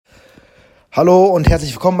Hallo und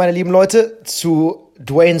herzlich willkommen, meine lieben Leute, zu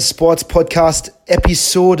Dwayne's Sports Podcast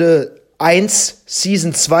Episode 1,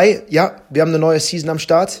 Season 2. Ja, wir haben eine neue Season am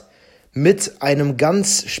Start mit einem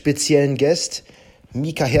ganz speziellen Guest,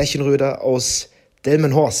 Mika Herrchenröder aus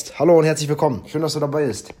Delmenhorst. Hallo und herzlich willkommen. Schön, dass du dabei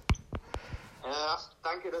bist. Ja,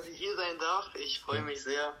 danke, dass ich hier sein darf. Ich freue mich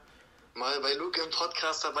sehr, mal bei Luke im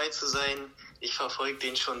Podcast dabei zu sein. Ich verfolge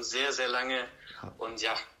den schon sehr, sehr lange und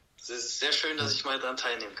ja, es ist sehr schön, dass ich mal daran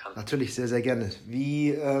teilnehmen kann. Natürlich, sehr, sehr gerne.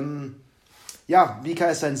 Mika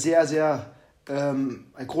ist ein sehr, sehr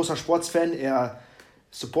ein großer Sportsfan. Er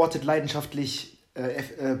supportet leidenschaftlich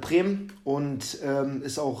Bremen und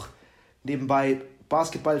ist auch nebenbei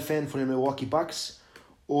Basketballfan von den Milwaukee Bucks.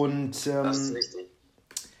 Und Das ist richtig.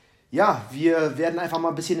 Ja, wir werden einfach mal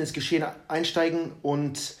ein bisschen ins Geschehen einsteigen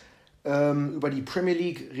und über die Premier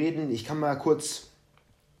League reden. Ich kann mal kurz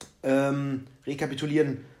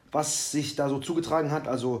rekapitulieren, was sich da so zugetragen hat.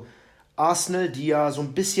 Also Arsenal, die ja so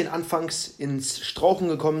ein bisschen anfangs ins Strauchen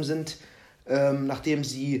gekommen sind, nachdem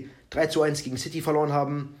sie 3-1 gegen City verloren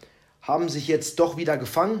haben sich jetzt doch wieder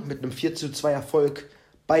gefangen mit einem 4-2 Erfolg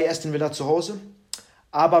bei Aston Villa zu Hause.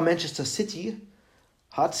 Aber Manchester City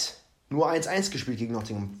hat nur 1-1 gespielt gegen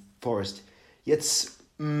Nottingham Forest. Jetzt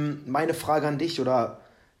meine Frage an dich, oder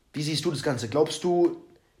wie siehst du das Ganze? Glaubst du,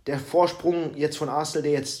 der Vorsprung jetzt von Arsenal,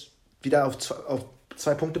 der jetzt wieder auf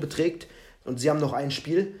 2 Punkte beträgt und sie haben noch ein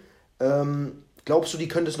Spiel, glaubst du, die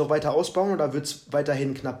können das noch weiter ausbauen oder wird es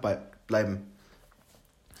weiterhin knapp bleiben?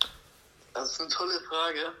 Das ist eine tolle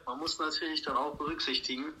Frage. Man muss natürlich dann auch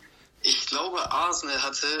berücksichtigen, ich glaube, Arsenal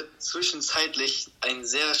hatte zwischenzeitlich einen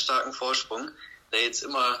sehr starken Vorsprung, der jetzt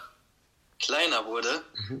immer kleiner wurde.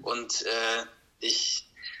 Und ich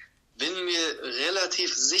bin mir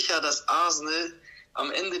relativ sicher, dass Arsenal am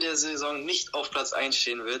Ende der Saison nicht auf Platz 1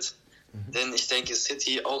 stehen wird. Denn ich denke,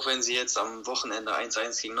 City, auch wenn sie jetzt am Wochenende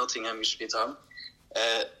 1-1 gegen Nottingham gespielt haben,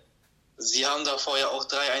 sie haben davor ja auch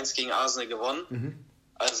 3-1 gegen Arsenal gewonnen.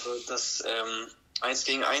 Also das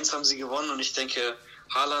 1-1 haben sie gewonnen und ich denke,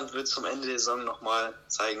 Haaland wird zum Ende der Saison nochmal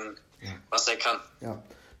zeigen, was er kann. Ja,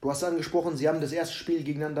 du hast angesprochen, sie haben das erste Spiel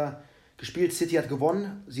gegeneinander gespielt, City hat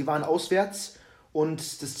gewonnen, sie waren auswärts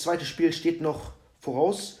und das zweite Spiel steht noch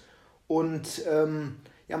voraus. Und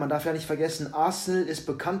man darf ja nicht vergessen, Arsenal ist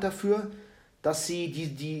bekannt dafür, dass sie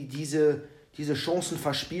diese Chancen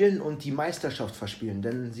verspielen und die Meisterschaft verspielen.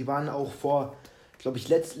 Denn sie waren auch vor, glaube ich,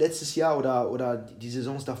 letztes Jahr oder die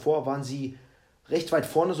Saisons davor, waren sie recht weit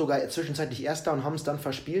vorne, sogar zwischenzeitlich Erster und haben es dann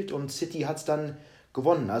verspielt und City hat es dann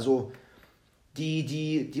gewonnen. Also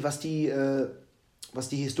was die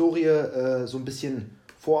Historie so ein bisschen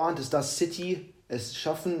vorahnt, ist, dass City es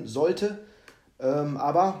schaffen sollte,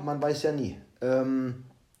 aber man weiß ja nie.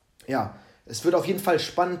 Es wird auf jeden Fall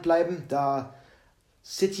spannend bleiben, da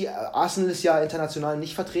Arsenal ist ja international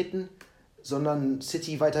nicht vertreten, sondern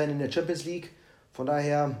City weiterhin in der Champions League. Von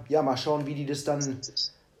daher, mal schauen, wie die das dann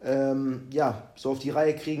so auf die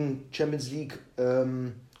Reihe kriegen, Champions League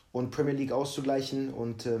und Premier League auszugleichen.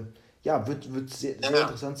 Und wird sehr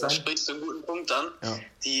interessant sein. Da sprichst du einen guten Punkt an. Ja.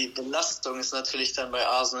 Die Belastung ist natürlich dann bei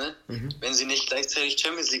Arsenal, wenn sie nicht gleichzeitig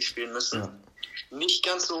Champions League spielen müssen. Ja. Nicht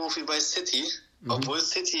ganz so hoch wie bei City, obwohl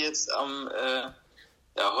City jetzt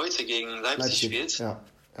heute gegen Leipzig spielt. Ja.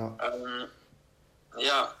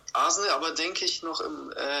 Arsenal aber denke ich noch in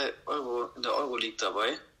der Euroleague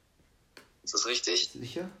dabei. Ist das richtig?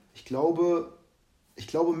 Sicher? Ich glaube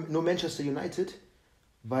nur Manchester United,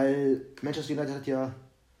 weil Manchester United hat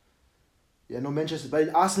weil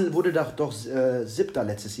Arsenal wurde doch 7.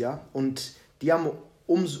 letztes Jahr und die haben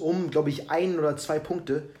glaube ich, 1 oder 2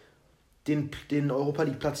 Punkte den Europa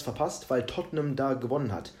League Platz verpasst, weil Tottenham da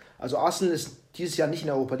gewonnen hat. Also Arsenal ist dieses Jahr nicht in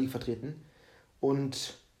der Europa League vertreten.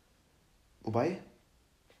 Und wobei?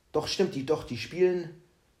 Doch, stimmt, die spielen.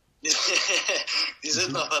 Die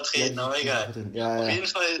sind noch vertreten, aber egal. Auf jeden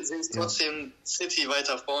Fall sehe ich trotzdem City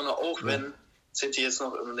weiter vorne, auch wenn City jetzt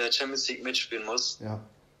noch in der Champions League mitspielen muss.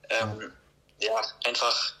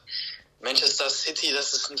 Einfach Manchester City,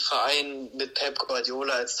 das ist ein Verein mit Pep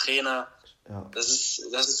Guardiola als Trainer. Ja. Das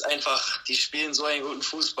ist einfach, die spielen so einen guten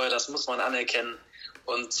Fußball, das muss man anerkennen.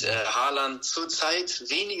 Und Haaland zurzeit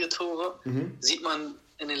wenige Tore, sieht man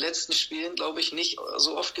in den letzten Spielen, glaube ich, nicht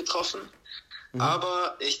so oft getroffen.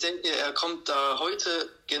 Aber ich denke, er kommt da heute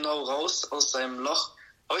genau raus aus seinem Loch.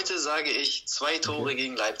 Heute sage ich 2 Tore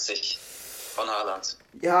gegen Leipzig von Haaland.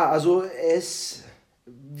 Ja, also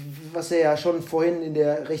was er ja schon vorhin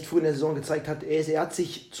recht früh in der Saison gezeigt hat, er hat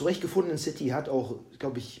sich zurechtgefunden in City, hat auch,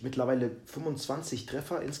 glaube ich, mittlerweile 25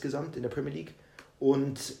 Treffer insgesamt in der Premier League.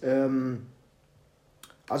 Und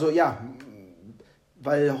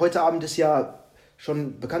weil heute Abend ist ja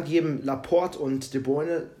schon bekannt gegeben, Laporte und De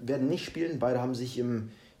Bruyne werden nicht spielen. Beide haben sich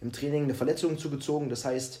im Training eine Verletzung zugezogen. Das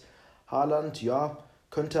heißt, Haaland, ja,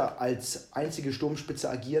 könnte als einzige Sturmspitze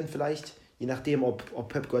agieren vielleicht. Je nachdem, ob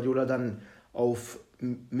Pep Guardiola dann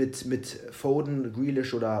mit Foden,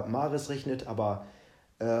 Grealish oder Mahrez rechnet. Aber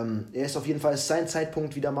er ist auf jeden Fall sein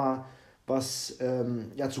Zeitpunkt, wieder mal was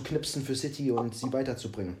zu knipsen für City und sie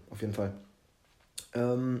weiterzubringen. Auf jeden Fall.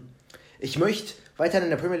 Ich möchte weiter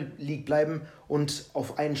in der Premier League bleiben und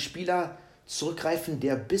auf einen Spieler zurückgreifen,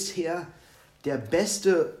 der bisher der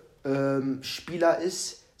beste Spieler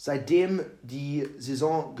ist, seitdem die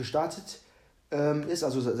Saison gestartet ist,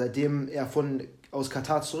 also seitdem er aus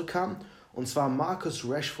Katar zurückkam, und zwar Marcus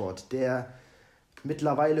Rashford, der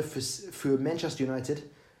mittlerweile für Manchester United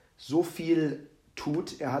so viel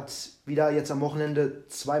tut. Er hat wieder jetzt am Wochenende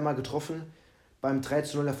zweimal getroffen beim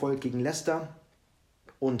 3-0-Erfolg gegen Leicester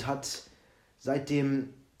und hat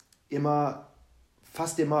seitdem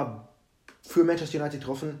fast immer für Manchester United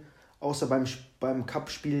getroffen, außer beim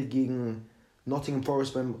Cup-Spiel gegen Nottingham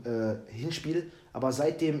Forest beim Hinspiel, aber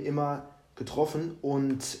seitdem immer getroffen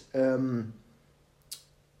und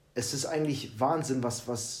es ist eigentlich Wahnsinn,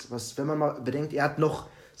 was wenn man mal bedenkt, er hat noch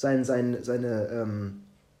sein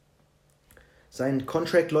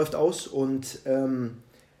Contract läuft aus und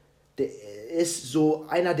der ist so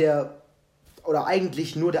einer oder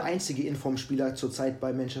eigentlich nur der einzige Informspieler zurzeit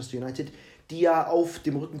bei Manchester United, die ja auf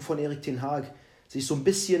dem Rücken von Erik ten Hag sich so ein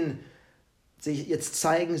bisschen jetzt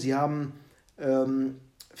zeigen. Sie haben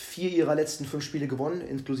 4 ihrer letzten 5 Spiele gewonnen,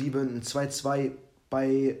 inklusive ein 2-2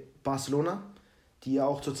 bei Barcelona, die ja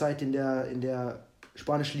auch zurzeit in der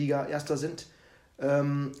spanischen Liga Erster sind.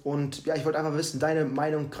 Und ja, ich wollte einfach wissen, deine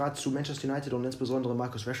Meinung gerade zu Manchester United und insbesondere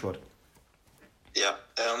Marcus Rashford. Ja,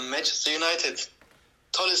 Manchester United,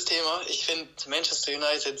 tolles Thema. Ich finde Manchester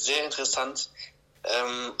United sehr interessant.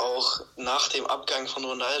 Auch nach dem Abgang von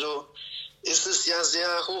Ronaldo ist es ja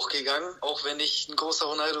sehr hochgegangen. Auch wenn ich ein großer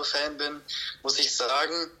Ronaldo-Fan bin, muss ich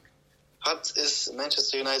sagen, hat es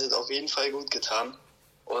Manchester United auf jeden Fall gut getan.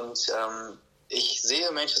 Und ich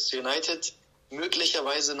sehe Manchester United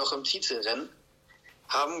möglicherweise noch im Titelrennen.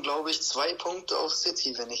 Haben, glaube ich, 2 Punkte auf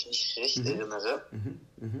City, wenn ich mich recht erinnere.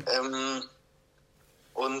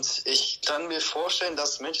 Und ich kann mir vorstellen,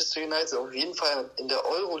 dass Manchester United auf jeden Fall in der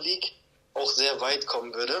Euroleague auch sehr weit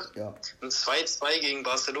kommen würde. Ja. Ein 2-2 gegen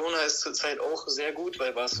Barcelona ist zurzeit auch sehr gut,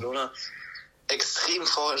 weil Barcelona extrem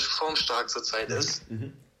formstark zurzeit ist.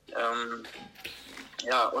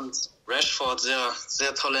 Und Rashford sehr,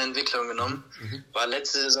 sehr tolle Entwicklung genommen. War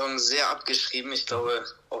letzte Saison sehr abgeschrieben. Ich glaube,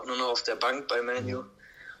 auch nur noch auf der Bank bei Man U.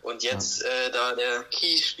 Und jetzt da der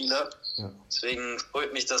Key-Spieler. Ja. Deswegen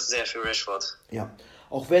freut mich das sehr für Rashford. Ja,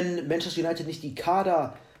 auch wenn Manchester United nicht die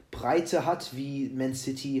Kaderbreite hat wie Man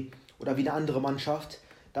City oder wie eine andere Mannschaft,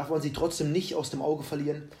 darf man sie trotzdem nicht aus dem Auge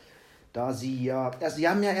verlieren, da sie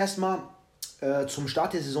haben ja erstmal zum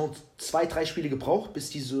Start der Saison 2-3 Spiele gebraucht, bis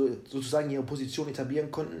die sozusagen ihre Position etablieren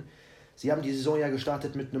konnten. Sie haben die Saison ja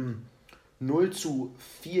gestartet mit einem 0-4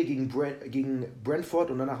 gegen Brentford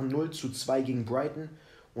und danach ein 0-2 gegen Brighton.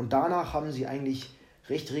 Und danach haben sie eigentlich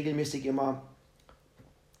recht regelmäßig immer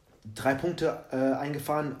 3 Punkte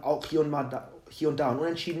eingefahren, auch hier und da ein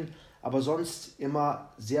Unentschieden, aber sonst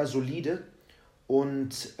immer sehr solide.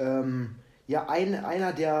 Und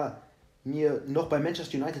einer, der mir noch bei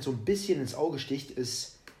Manchester United so ein bisschen ins Auge sticht,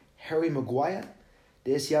 ist Harry Maguire.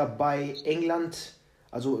 Der ist ja bei England,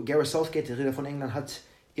 also Gareth Southgate, der Trainer von England,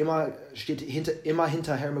 steht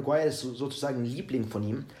hinter Harry Maguire, ist sozusagen ein Liebling von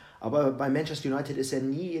ihm. Aber bei Manchester United ist er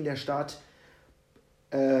nie in der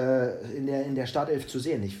Startelf zu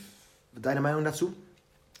sehen. Deine Meinung dazu?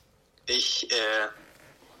 Ich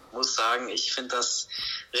muss sagen, ich finde das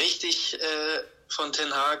richtig von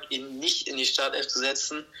Ten Hag, ihn nicht in die Startelf zu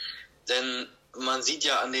setzen, denn man sieht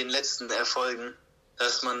ja an den letzten Erfolgen,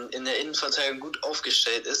 dass man in der Innenverteidigung gut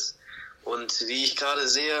aufgestellt ist. Und wie ich gerade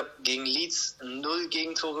sehe, gegen Leeds 0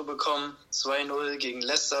 Gegentore bekommen, 2-0, gegen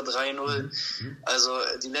Leicester 3-0. Also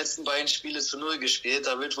die letzten beiden Spiele zu 0 gespielt.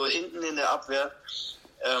 Da wird wohl hinten in der Abwehr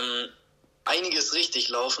einiges richtig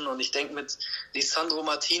laufen. Und ich denke, mit Lisandro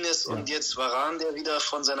Martinez und jetzt Varane, der wieder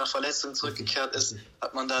von seiner Verletzung zurückgekehrt ist,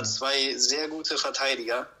 hat man da 2 sehr gute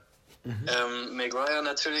Verteidiger. Maguire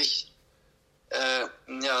natürlich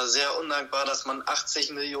sehr undankbar, dass man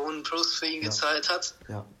 80 Millionen plus für ihn gezahlt hat.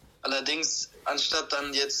 Ja. Allerdings, anstatt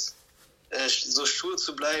dann jetzt so stur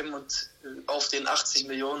zu bleiben und auf den 80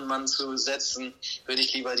 Millionen Mann zu setzen, würde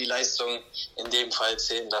ich lieber die Leistung in dem Fall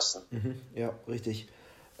zählen lassen. Ja, richtig.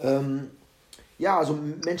 Also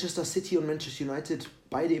Manchester City und Manchester United,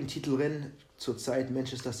 beide im Titelrennen. Zurzeit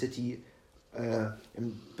Manchester City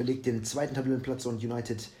belegt den 2. Tabellenplatz und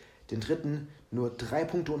United den dritten. Nur 3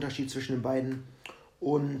 Punkte Unterschied zwischen den beiden.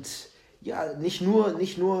 Und ja, nicht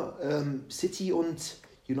nur City und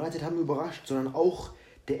United haben überrascht, sondern auch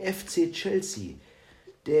der FC Chelsea,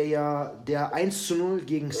 der 1:0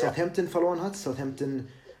 gegen Southampton verloren hat. Southampton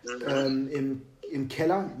im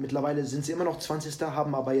Keller. Mittlerweile sind sie immer noch 20.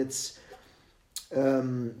 haben aber jetzt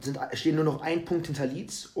stehen nur noch 1 Punkt hinter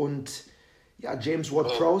Leeds. Und ja, James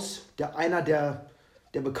Ward-Prowse, einer der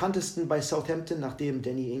bekanntesten bei Southampton, nachdem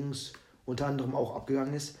Danny Ings unter anderem auch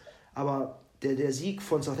abgegangen ist. Aber der Sieg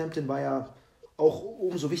von Southampton war ja auch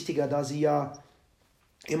umso wichtiger, da sie ja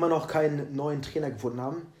immer noch keinen neuen Trainer gefunden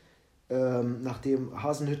haben. Nachdem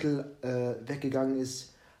Hasenhüttl weggegangen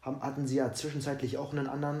ist, hatten sie ja zwischenzeitlich auch einen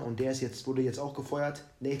anderen und wurde jetzt auch gefeuert.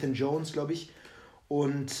 Nathan Jones, glaube ich.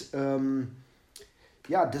 Und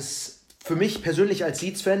ja, das für mich persönlich als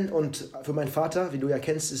Leeds-Fan und für meinen Vater, wie du ja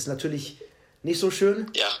kennst, ist natürlich nicht so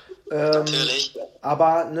schön. Ja, natürlich.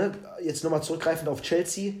 Aber jetzt nochmal zurückgreifend auf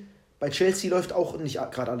Chelsea. Bei Chelsea läuft auch nicht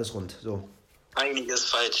gerade alles rund. So. Einiges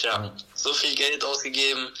falsch, ja. So viel Geld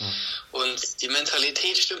ausgegeben und die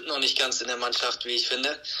Mentalität stimmt noch nicht ganz in der Mannschaft, wie ich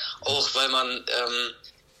finde. Auch weil man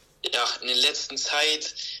in der letzten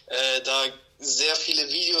Zeit da sehr viele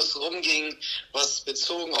Videos rumgingen, was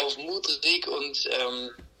bezogen auf Mudryk und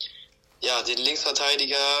den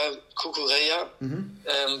Linksverteidiger Cucurella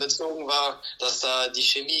bezogen war, dass da die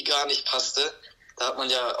Chemie gar nicht passte. Da hat man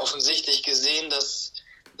ja offensichtlich gesehen, dass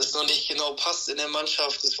das noch nicht genau passt in der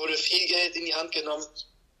Mannschaft. Es wurde viel Geld in die Hand genommen,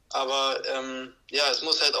 aber es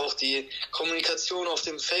muss halt auch die Kommunikation auf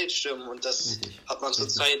dem Feld stimmen und das hat man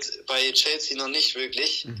zurzeit bei Chelsea noch nicht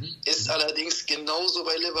wirklich. Ist allerdings genauso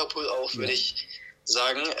bei Liverpool auch, würde ich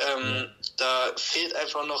sagen. Da fehlt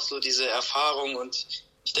einfach noch so diese Erfahrung und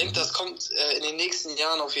ich denke, das kommt in den nächsten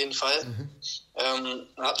Jahren auf jeden Fall.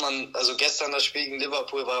 Also gestern das Spiel gegen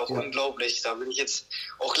Liverpool war auch unglaublich. Da will ich jetzt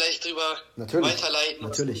auch gleich drüber weiterleiten,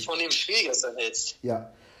 was du von dem Spiel gestern hältst.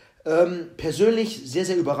 Ja, persönlich sehr,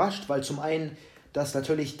 sehr überrascht, weil zum einen, dass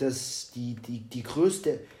natürlich die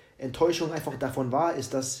größte Enttäuschung einfach davon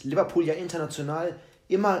ist, dass Liverpool ja international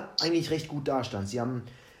immer eigentlich recht gut dastand. Sie haben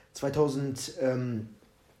 2019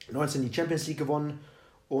 die Champions League gewonnen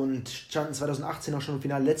und standen 2018 auch schon im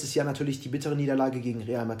Finale. Letztes Jahr natürlich die bittere Niederlage gegen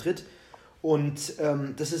Real Madrid. Und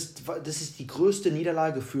das ist die größte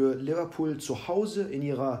Niederlage für Liverpool zu Hause in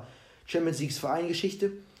ihrer Champions League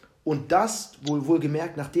Vereinsgeschichte. Und das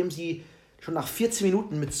wohlgemerkt, nachdem sie schon nach 14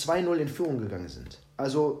 Minuten mit 2:0 in Führung gegangen sind.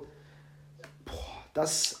 Also,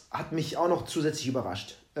 das hat mich auch noch zusätzlich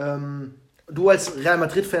überrascht. Du als Real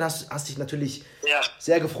Madrid-Fan hast dich natürlich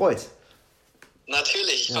sehr gefreut.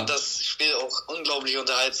 Natürlich, ich fand das Spiel auch unglaublich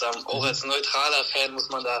unterhaltsam. Auch als neutraler Fan muss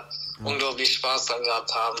man da unglaublich Spaß dran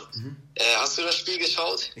gehabt haben. Hast du das Spiel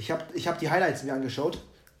geschaut? Ich hab die Highlights mir angeschaut.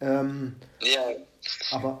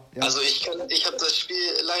 Aber, Also ich habe das Spiel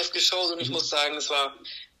live geschaut und ich muss sagen, es war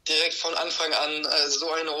direkt von Anfang an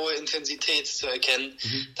so eine hohe Intensität zu erkennen.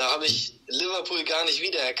 Da habe ich Liverpool gar nicht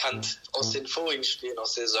wiedererkannt aus den vorigen Spielen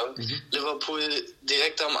aus der Saison. Liverpool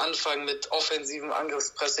direkt am Anfang mit offensivem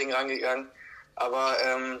Angriffspressing rangegangen. Aber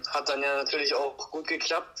hat dann ja natürlich auch gut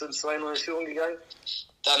geklappt, sind 2:0 in Führung gegangen.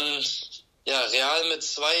 Dann Real mit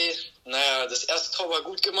 2, das erste Tor war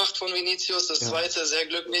gut gemacht von Vinicius, das zweite sehr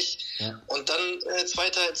glücklich. Und dann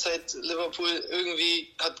zweite Halbzeit Liverpool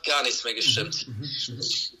irgendwie hat gar nichts mehr gestimmt.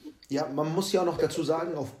 Ja, man muss ja auch noch dazu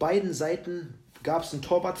sagen, auf beiden Seiten gab es einen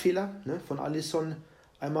Torwartfehler, von Alisson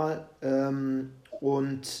einmal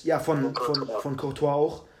und von Courtois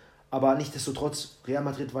auch. Aber nichtsdestotrotz, Real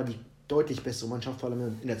Madrid war die deutlich bessere Mannschaft, vor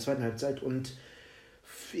allem in der zweiten Halbzeit. Und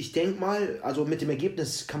ich denke mal, also mit dem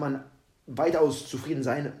Ergebnis kann man weitaus zufrieden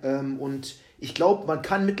sein. Und ich glaube, man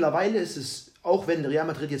kann mittlerweile, auch wenn Real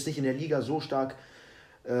Madrid jetzt nicht in der Liga so stark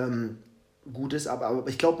gut ist, aber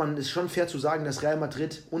ich glaube, man ist schon fair zu sagen, dass Real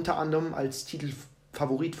Madrid unter anderem als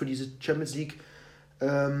Titelfavorit für diese Champions League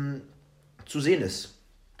zu sehen ist.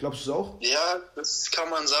 Glaubst du es auch? Ja, das kann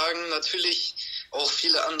man sagen. Natürlich auch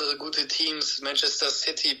viele andere gute Teams, Manchester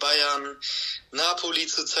City, Bayern, Napoli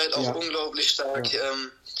zurzeit auch unglaublich stark.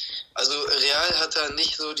 Also Real hat da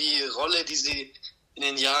nicht so die Rolle, die sie in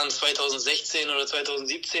den Jahren 2016 oder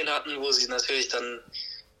 2017 hatten, wo sie natürlich dann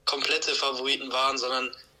komplette Favoriten waren, sondern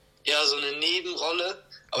eher so eine Nebenrolle.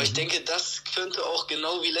 Aber ich denke, das könnte auch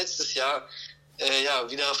genau wie letztes Jahr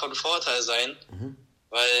wieder von Vorteil sein.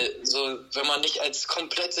 Weil so, wenn man nicht als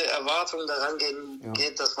komplette Erwartung daran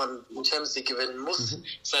geht, dass man die Champions League gewinnen muss,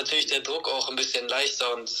 ist natürlich der Druck auch ein bisschen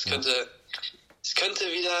leichter und es könnte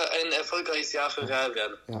wieder ein erfolgreiches Jahr für Real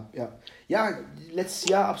werden. Ja, letztes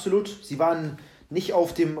Jahr absolut. Sie waren nicht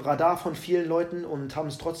auf dem Radar von vielen Leuten und haben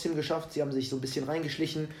es trotzdem geschafft. Sie haben sich so ein bisschen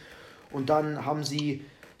reingeschlichen und dann haben sie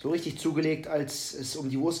so richtig zugelegt, als es um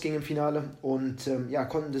die Wurst ging im Finale und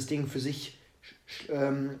konnten das Ding für sich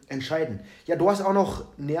entscheiden. Ja, du hast auch noch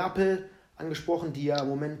Neapel angesprochen, die ja im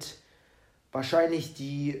Moment wahrscheinlich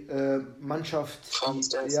die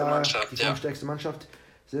formstärkste Mannschaft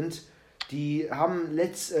sind. Die haben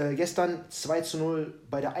gestern 2-0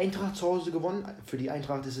 bei der Eintracht zu Hause gewonnen. Für die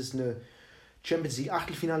Eintracht ist es eine Champions League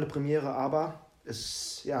Achtelfinale Premiere, aber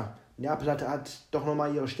Neapel hat doch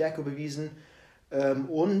nochmal ihre Stärke bewiesen.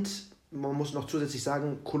 Und man muss noch zusätzlich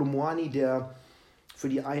sagen, Kolomuani, der für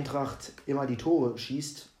die Eintracht immer die Tore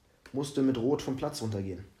schießt, musste mit Rot vom Platz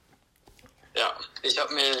runtergehen. Ja, ich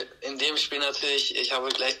habe mir in dem Spiel natürlich, ich habe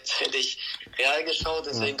gleichzeitig Real geschaut,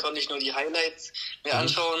 deswegen konnte ich nur die Highlights mir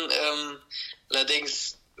anschauen.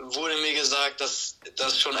 Allerdings wurde mir gesagt, dass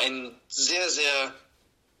das schon ein sehr, sehr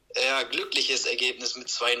glückliches Ergebnis mit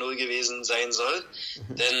 2-0 gewesen sein soll.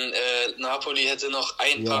 Denn Napoli hätte noch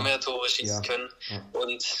ein paar mehr Tore schießen können. Ja.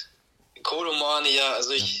 Und Kolomuani,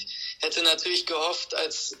 ich hätte natürlich gehofft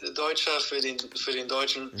als Deutscher für den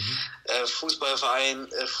deutschen Fußballverein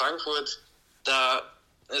Frankfurt, da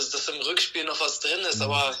ist das im Rückspiel noch was drin ist,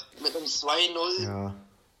 aber mit einem 2-0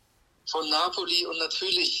 von Napoli und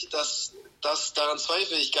natürlich, daran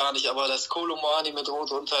zweifle ich gar nicht, aber dass Kolomuani mit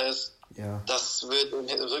Rot runter ist, das wird im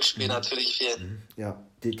Rückspiel natürlich fehlen. Ja,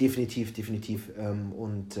 definitiv.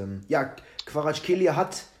 Kvaratskhelia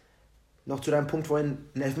hat noch zu deinem Punkt vorhin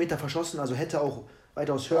einen Elfmeter verschossen, also hätte auch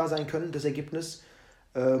weitaus höher sein können, das Ergebnis.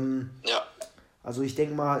 Also ich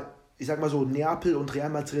denke mal, ich sag mal so, Neapel und Real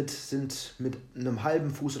Madrid sind mit einem halben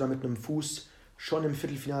Fuß oder mit einem Fuß schon im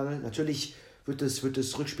Viertelfinale. Natürlich wird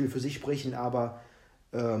das Rückspiel für sich sprechen, aber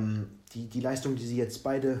die Leistung, die sie jetzt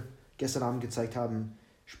beide gestern Abend gezeigt haben,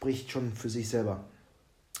 spricht schon für sich selber.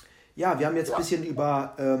 Ja, wir haben jetzt ein bisschen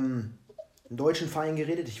über einen deutschen Verein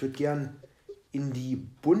geredet. Ich würde gern in die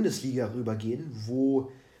Bundesliga rübergehen,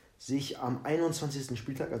 wo sich am 21.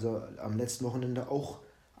 Spieltag, also am letzten Wochenende, auch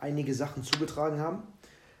einige Sachen zugetragen haben.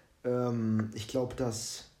 Ich glaube,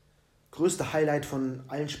 das größte Highlight von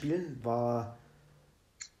allen Spielen war,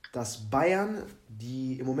 dass Bayern,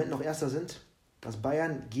 die im Moment noch Erster sind, dass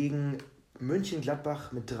Bayern gegen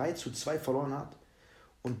Mönchengladbach mit 3-2 verloren hat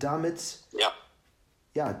und damit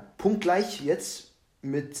punktgleich jetzt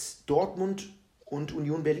mit Dortmund und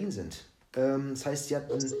Union Berlin sind. Das heißt, sie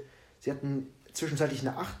hatten zwischenzeitlich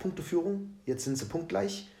eine 8-Punkte-Führung, jetzt sind sie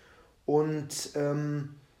punktgleich und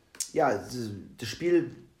das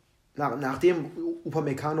Spiel, nachdem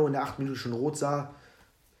Upamecano in der 8. Minute schon rot sah,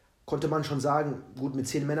 konnte man schon sagen, gut, mit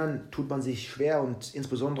 10 Männern tut man sich schwer und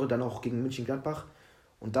insbesondere dann auch gegen Mönchengladbach.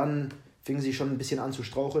 Und dann fingen sie schon ein bisschen an zu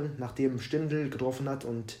straucheln, nachdem Stindl getroffen hat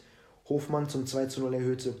und Hofmann zum 2-0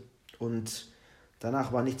 erhöhte. Und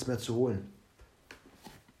danach war nichts mehr zu holen.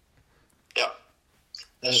 Ja,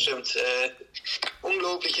 das stimmt.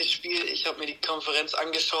 Unglaubliches Spiel. Ich habe mir die Konferenz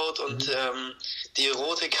angeschaut und die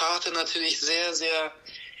rote Karte natürlich sehr, sehr,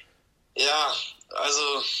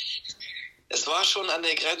 es war schon an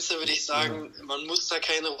der Grenze, würde ich sagen. Man muss da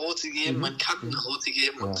keine rote geben, man kann eine rote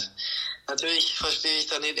geben. Und natürlich verstehe ich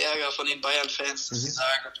dann den Ärger von den Bayern-Fans, dass sie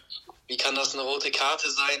sagen, wie kann das eine rote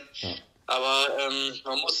Karte sein? Ja. Aber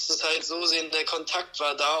man muss es halt so sehen, der Kontakt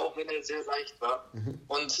war da, auch wenn er sehr leicht war.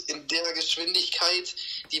 Und in der Geschwindigkeit,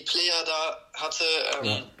 die Player da hatte,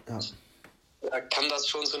 kann das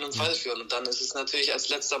schon zu einem Fall führen. Und dann ist es natürlich als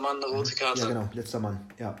letzter Mann eine rote Karte. Ja, genau, letzter Mann,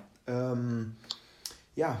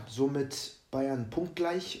 somit Bayern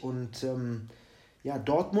punktgleich und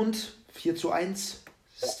Dortmund 4-1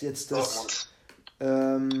 ist jetzt das.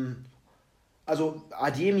 Also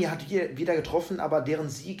Adeyemi hat wieder getroffen, aber deren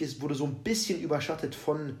Sieg wurde so ein bisschen überschattet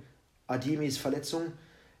von Adeyemis Verletzung.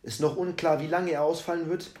 Ist noch unklar, wie lange er ausfallen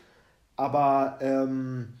wird, aber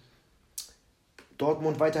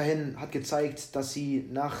Dortmund weiterhin hat gezeigt, dass sie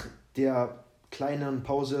nach der kleinen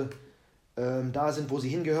Pause da sind, wo sie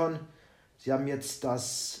hingehören. Sie haben jetzt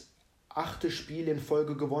das 8. Spiel in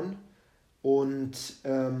Folge gewonnen und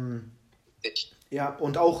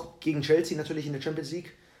und auch gegen Chelsea natürlich in der Champions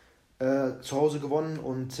League zu Hause gewonnen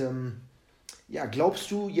und glaubst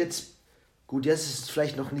du jetzt, gut, jetzt ist es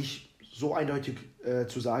vielleicht noch nicht so eindeutig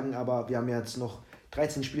zu sagen, aber wir haben ja jetzt noch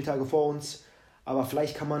 13 Spieltage vor uns, aber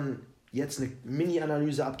vielleicht kann man jetzt eine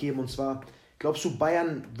Mini-Analyse abgeben und zwar, glaubst du,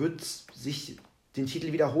 Bayern wird sich den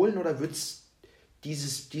Titel wiederholen oder wird es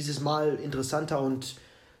dieses Mal interessanter und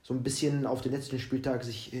so ein bisschen auf den letzten Spieltag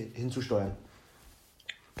sich hinzusteuern?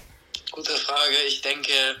 Gute Frage. Ich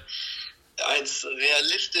denke, als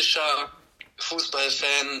realistischer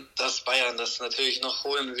Fußballfan, dass Bayern das natürlich noch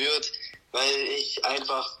holen wird, weil ich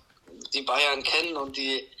einfach die Bayern kenne und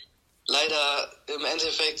die leider im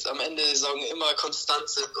Endeffekt am Ende der Saison immer konstant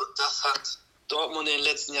sind und das hat Dortmund in den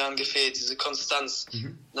letzten Jahren gefehlt, diese Konstanz.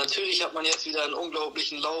 Natürlich hat man jetzt wieder einen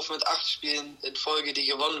unglaublichen Lauf mit 8 Spielen in Folge, die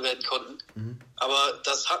gewonnen werden konnten. Aber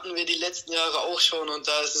das hatten wir die letzten Jahre auch schon und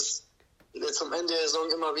da ist es zum Ende der Saison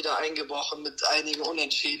immer wieder eingebrochen mit einigen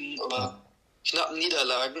Unentschieden oder knappen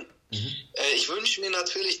Niederlagen. Ich wünsche mir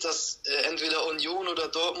natürlich, dass entweder Union oder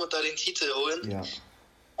Dortmund da den Titel holen. Ja.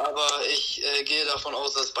 Aber ich gehe davon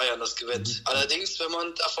aus, dass Bayern das gewinnt. Allerdings, wenn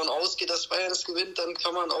man davon ausgeht, dass Bayern das gewinnt, dann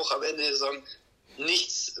kann man auch am Ende der Saison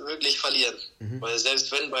nichts wirklich verlieren. Weil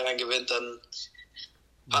selbst wenn Bayern gewinnt, dann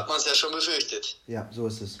hat man es ja schon befürchtet. Ja, so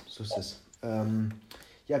ist es.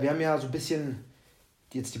 Ja, wir haben ja so ein bisschen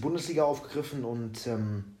jetzt die Bundesliga aufgegriffen und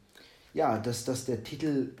dass der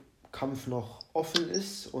Titelkampf noch offen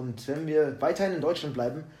ist. Und wenn wir weiterhin in Deutschland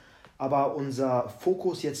bleiben, aber unser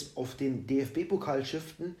Fokus jetzt auf den DFB-Pokal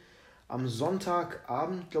shiften. Am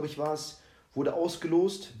Sonntagabend, glaube ich, wurde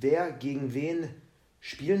ausgelost, wer gegen wen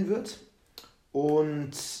spielen wird.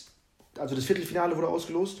 Und also das Viertelfinale wurde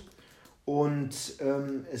ausgelost. Und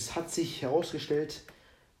es hat sich herausgestellt,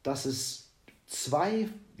 dass es 2,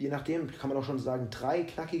 je nachdem, kann man auch schon sagen, 3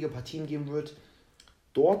 knackige Partien geben wird.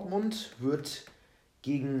 Dortmund wird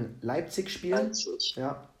gegen Leipzig spielen.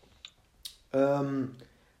 Ja.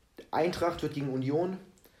 Eintracht wird gegen Union,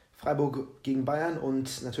 Freiburg gegen Bayern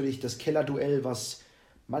und natürlich das Kellerduell, was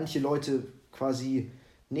manche Leute quasi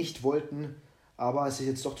nicht wollten, aber es ist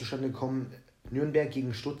jetzt doch zustande gekommen, Nürnberg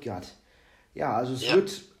gegen Stuttgart. Ja, also es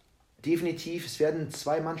werden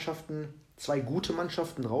 2 gute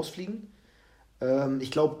Mannschaften rausfliegen.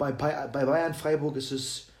 Ich glaube, bei Bayern, Freiburg ist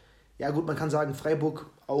es, ja gut, man kann sagen, Freiburg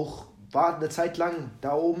auch war eine Zeit lang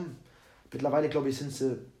da oben. Mittlerweile, glaube ich, sind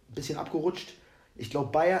sie ein bisschen abgerutscht. Ich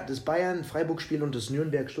glaube, das Bayern-Freiburg-Spiel und das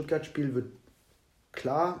Nürnberg-Stuttgart-Spiel wird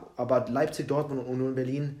klar, aber Leipzig-Dortmund und Union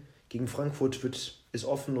Berlin gegen Frankfurt ist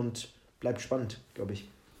offen und bleibt spannend, glaube ich.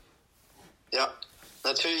 Ja,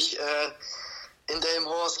 natürlich, in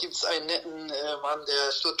Delmenhorst gibt es einen netten Mann,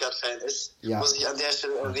 der Stuttgart-Fan ist. Ja. Muss ich an der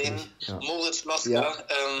Stelle erwähnen. Ja. Moritz Mosker,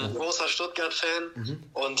 großer Stuttgart-Fan.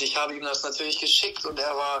 Und ich habe ihm das natürlich geschickt und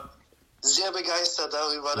er war sehr begeistert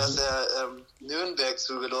darüber, dass er Nürnberg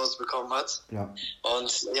zugelost bekommen hat. Ja.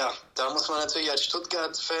 Und ja, da muss man natürlich als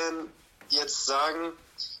Stuttgart-Fan jetzt sagen,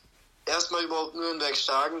 erstmal überhaupt Nürnberg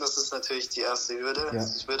schlagen, das ist natürlich die erste Hürde. Ja.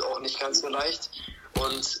 Das wird auch nicht ganz so leicht.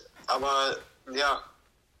 Aber ja,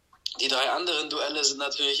 die 3 anderen Duelle sind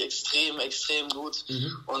natürlich extrem, extrem gut.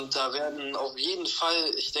 Und da werden auf jeden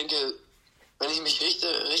Fall, ich denke, wenn ich mich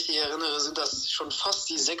richtig erinnere, sind das schon fast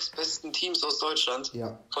die 6 besten Teams aus Deutschland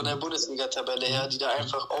von der Bundesliga-Tabelle her, die da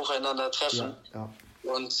einfach aufeinander treffen. Ja.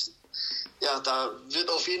 Und ja, da wird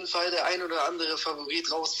auf jeden Fall der ein oder andere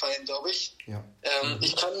Favorit rausfallen, glaube ich. Ja.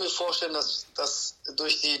 Ich kann mir vorstellen, dass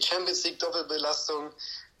durch die Champions League Doppelbelastung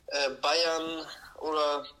Bayern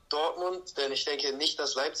oder Dortmund, denn ich denke nicht,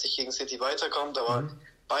 dass Leipzig gegen City weiterkommt, aber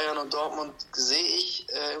Bayern und Dortmund sehe ich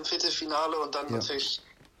im Viertelfinale und dann natürlich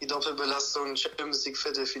die Doppelbelastung, Champions League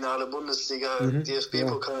Viertelfinale, Bundesliga,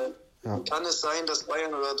 DFB-Pokal. Ja. Kann es sein, dass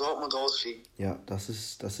Bayern oder Dortmund rausfliegen? Ja, das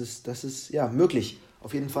ist ja möglich,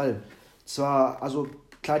 auf jeden Fall. Zwar, also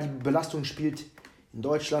klar, die Belastung spielt in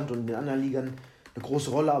Deutschland und in den anderen Ligern eine große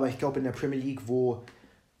Rolle, aber ich glaube in der Premier League, wo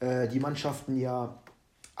die Mannschaften ja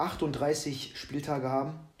 38 Spieltage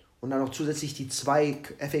haben und dann noch zusätzlich die 2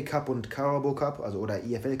 FA Cup und Carabao Cup, also oder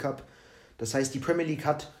EFL Cup. Das heißt, die Premier League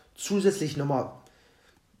hat zusätzlich nochmal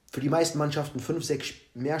für die meisten Mannschaften 5, 6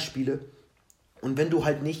 mehr Spiele. Und wenn du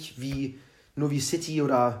halt nicht nur wie City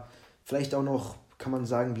oder vielleicht auch noch, kann man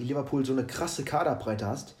sagen, wie Liverpool so eine krasse Kaderbreite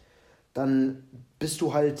hast, dann bist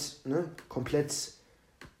du halt komplett,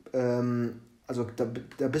 also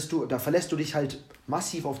da verlässt du dich halt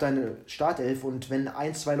massiv auf deine Startelf und wenn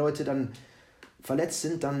 1, 2 Leute dann verletzt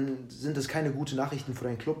sind, dann sind das keine guten Nachrichten für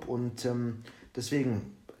deinen Club und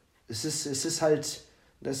deswegen, das ist halt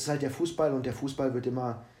der Fußball und der Fußball wird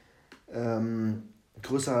immer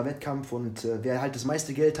größerer Wettkampf und wer halt das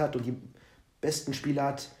meiste Geld hat und die besten Spieler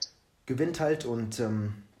hat, gewinnt halt und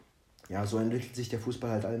so entwickelt sich der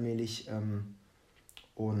Fußball halt allmählich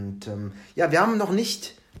wir haben noch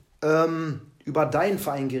nicht über deinen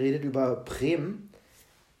Verein geredet, über Bremen,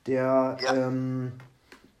 der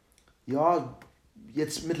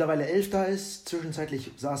jetzt mittlerweile 11. ist,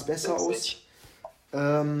 zwischenzeitlich sah es besser aus.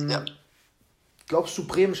 Glaubst du,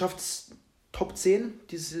 Bremen schafft es Top 10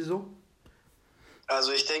 diese Saison?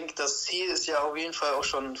 Also ich denke, das Ziel ist ja auf jeden Fall auch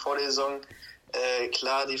schon vor der Saison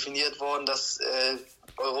klar definiert worden, dass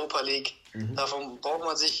Europa League, davon braucht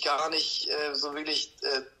man sich gar nicht so wirklich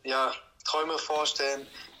Träume vorstellen,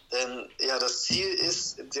 denn ja, das Ziel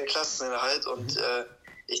ist der Klassenerhalt und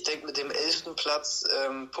ich denke, mit dem 11. Platz,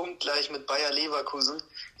 punktgleich mit Bayer Leverkusen,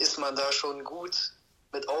 ist man da schon gut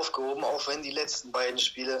mit aufgehoben, auch wenn die letzten beiden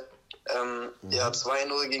Spiele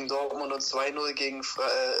 2-0 gegen Dortmund und 2-0 gegen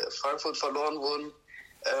Frankfurt verloren wurden,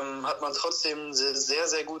 hat man trotzdem eine sehr,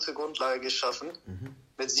 sehr gute Grundlage geschaffen.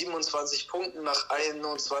 Mit 27 Punkten nach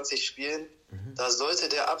 21 Spielen. Da sollte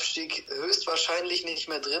der Abstieg höchstwahrscheinlich nicht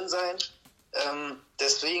mehr drin sein.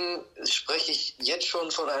 Deswegen spreche ich jetzt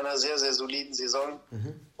schon von einer sehr, sehr soliden Saison.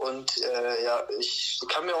 Und ich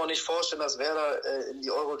kann mir auch nicht vorstellen, dass Werder in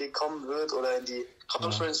die Euroleague kommen wird oder in die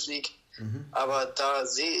Conference League. Aber da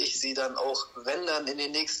sehe ich sie dann auch, wenn dann in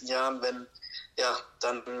den nächsten Jahren, wenn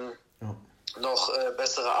dann noch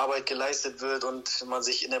bessere Arbeit geleistet wird und man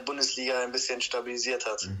sich in der Bundesliga ein bisschen stabilisiert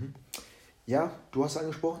hat. Ja, du hast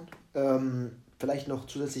angesprochen. Vielleicht noch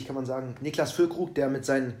zusätzlich kann man sagen, Niklas Füllkrug, der mit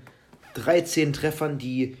seinen 13 Treffern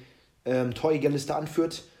die Torjägerliste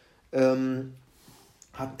anführt,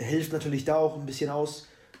 hilft natürlich da auch ein bisschen aus.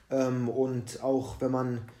 Und auch wenn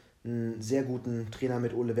man einen sehr guten Trainer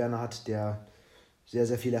mit Ole Werner hat, der sehr,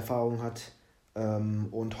 sehr viel Erfahrung hat.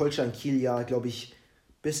 Und Holstein Kiel ja, glaube ich,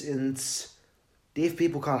 bis ins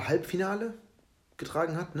DFB-Pokal-Halbfinale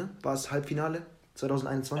getragen hat, ne? War es Halbfinale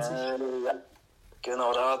 2021?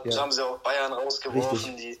 Genau, da haben sie auch Bayern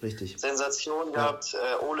rausgeworfen, richtig. Sensation gehabt.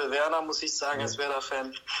 Ole Werner, muss ich sagen, als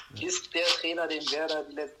Werder-Fan, ist der Trainer, den Werder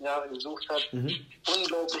die letzten Jahre gesucht hat.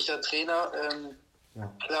 Unglaublicher Trainer.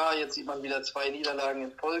 Klar, jetzt sieht man wieder 2 Niederlagen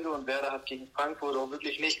in Folge und Werder hat gegen Frankfurt auch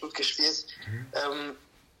wirklich nicht gut gespielt.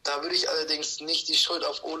 Da würde ich allerdings nicht die Schuld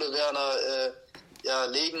auf Ole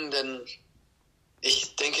Werner legen, denn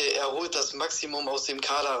ich denke, er holt das Maximum aus dem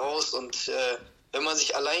Kader raus und wenn man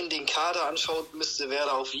sich allein den Kader anschaut, müsste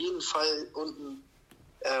Werder auf jeden Fall unten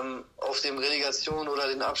auf dem Relegation oder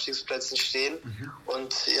den Abstiegsplätzen stehen.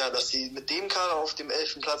 Und dass sie mit dem Kader auf dem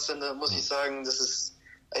 11. Platz sind, muss ich sagen, das ist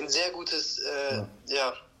ein sehr gutes,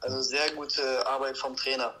 sehr gute Arbeit vom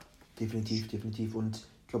Trainer. Definitiv. Und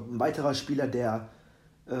ich glaube, ein weiterer Spieler, der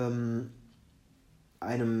einem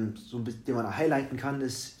so ein bisschen, den man highlighten kann,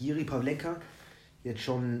 ist Jiri Pawlenka. Jetzt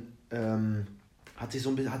schon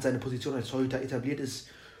hat seine Position als Torhüter etabliert, ist,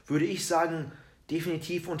 würde ich sagen,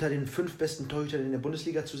 definitiv unter den 5 besten Torhütern in der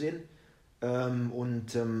Bundesliga zu sehen.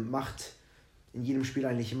 Macht in jedem Spiel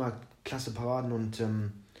eigentlich immer klasse Paraden und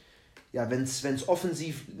wenn es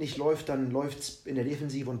offensiv nicht läuft, dann läuft es in der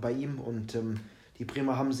Defensive und bei ihm und die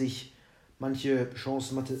Bremer haben sich manche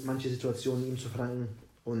Chancen, manche Situationen ihm zu verdanken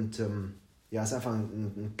und ist einfach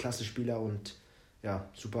ein klasse Spieler und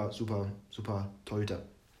super Torhüter.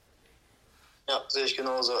 Ja, sehe ich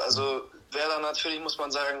genauso. Also Werder natürlich, muss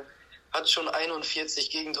man sagen, hat schon 41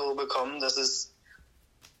 Gegentore bekommen. Das ist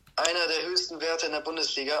einer der höchsten Werte in der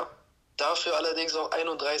Bundesliga. Dafür allerdings auch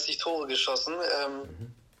 31 Tore geschossen.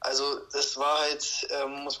 Also das war halt,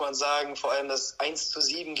 muss man sagen, vor allem das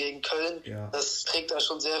 1:7 gegen Köln. Das trägt da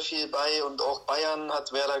schon sehr viel bei und auch Bayern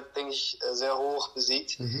hat Werder, denke ich, sehr hoch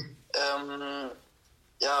besiegt.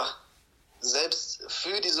 Selbst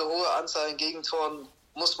für diese hohe Anzahl an Gegentoren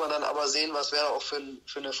muss man dann aber sehen, was Werder auch für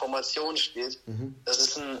eine Formation spielt. Das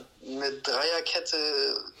ist eine Dreierkette,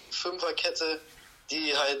 Fünferkette,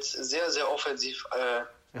 die halt sehr, sehr offensiv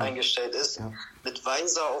eingestellt ist. Mit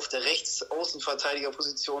Weiser auf der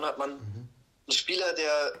Rechtsaußenverteidigerposition hat man einen Spieler,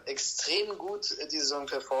 der extrem gut die Saison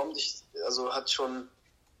performt. Hat schon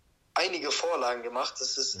einige Vorlagen gemacht.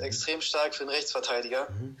 Das ist extrem stark für einen Rechtsverteidiger.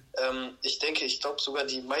 Ich glaube sogar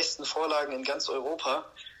die meisten Vorlagen in ganz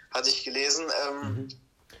Europa, hatte ich gelesen.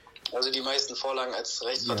 Also die meisten Vorlagen als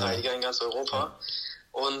Rechtsverteidiger in ganz Europa.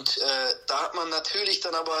 Und da hat man natürlich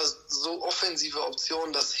dann aber so offensive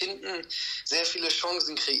Optionen, dass hinten sehr viele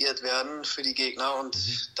Chancen kreiert werden für die Gegner. Und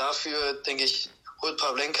dafür, denke ich, holt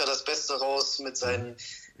Pawlenka das Beste raus mit seinen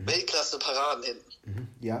Weltklasse-Paraden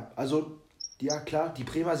hinten. Ja, also, klar, die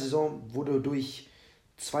Bremer Saison wurde durch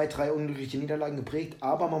 2, 3 unglückliche Niederlagen geprägt.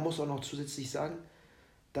 Aber man muss auch noch zusätzlich sagen,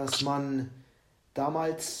 dass man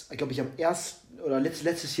damals, glaube ich,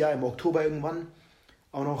 letztes Jahr im Oktober irgendwann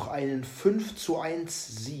auch noch einen 5:1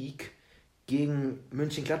 Sieg gegen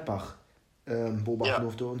Mönchengladbach beobachten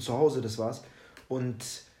durfte. Und zu Hause, das war's. Und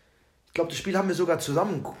ich glaube, das Spiel haben wir sogar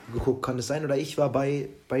zusammen geguckt, kann das sein? Oder ich war bei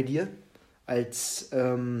dir, als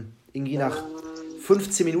irgendwie nach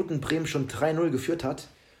 15 Minuten Bremen schon 3-0 geführt hat.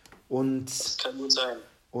 Und, das kann gut sein.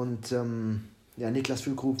 Und Niklas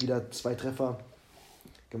Füllkrug wieder 2 Treffer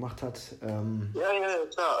gemacht hat. Ja,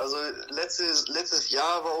 klar. Also letztes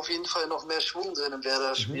Jahr war auf jeden Fall noch mehr Schwung drin im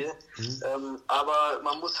Werder-Spiel. Aber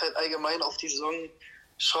man muss halt allgemein auf die Saison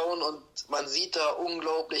schauen und man sieht da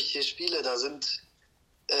unglaubliche Spiele. Da sind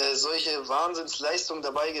solche Wahnsinnsleistungen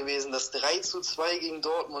dabei gewesen. Das 3:2 gegen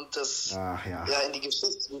Dortmund, das in die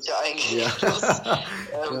Geschichtsbücher eingehen muss.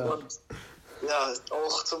 Und ja,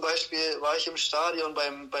 auch zum Beispiel war ich im Stadion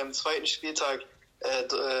beim zweiten Spieltag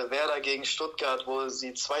Werder gegen Stuttgart, wo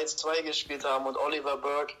sie 2:2 gespielt haben und Oliver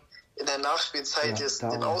Burke in der Nachspielzeit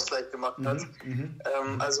den Ausgleich gemacht hat.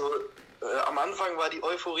 Am Anfang war die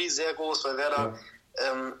Euphorie sehr groß, weil Werder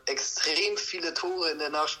extrem viele Tore in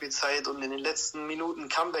der Nachspielzeit und in den letzten Minuten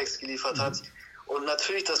Comebacks geliefert hat. Und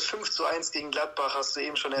natürlich das 5:1 gegen Gladbach, hast du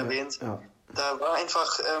eben schon erwähnt. Ja. Da war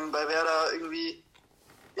einfach bei Werder irgendwie,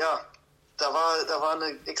 da war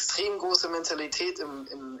eine extrem große Mentalität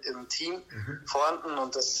im Team vorhanden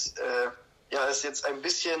und das ist jetzt ein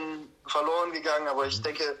bisschen verloren gegangen, aber ich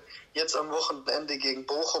denke, jetzt am Wochenende gegen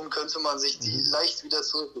Bochum könnte man sich die leicht wieder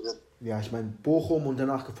zurückgewinnen. Ja, ich meine, Bochum und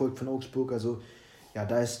danach gefolgt von Augsburg, also ja,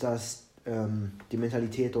 da ist das die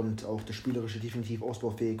Mentalität und auch das Spielerische definitiv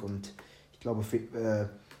ausbaufähig und ich glaube,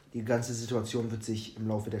 die ganze Situation wird sich im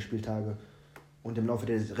Laufe der Spieltage und im Laufe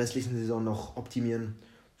der restlichen Saison noch optimieren,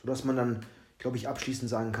 sodass man dann, glaube ich, abschließend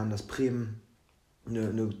sagen kann, dass Bremen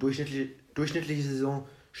eine durchschnittliche Saison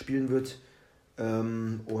spielen wird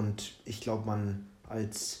und ich glaube, man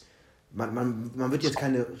wird jetzt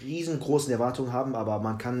keine riesengroßen Erwartungen haben, aber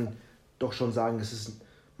man kann doch schon sagen,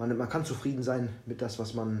 man kann zufrieden sein mit das,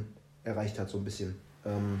 was man erreicht hat, so ein bisschen.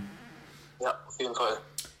 Ja, auf jeden Fall.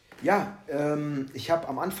 Ja, ich habe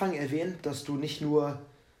am Anfang erwähnt, dass du nicht nur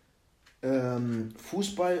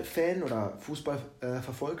Fußballfan oder Fußball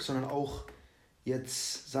verfolgst, sondern auch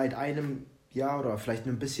jetzt seit einem Jahr oder vielleicht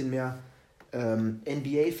ein bisschen mehr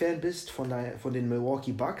NBA-Fan bist von den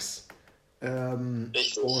Milwaukee Bucks. Und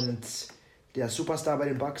der Superstar bei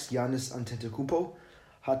den Bucks, Giannis Antetokounmpo,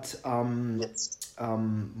 hat am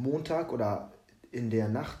Montag oder in der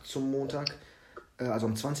Nacht zum Montag, also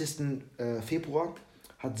am 20. Februar,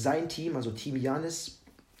 hat sein Team, also Team Giannis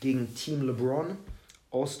gegen Team LeBron,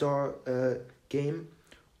 All-Star Game,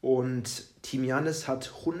 und Team Giannis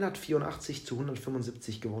hat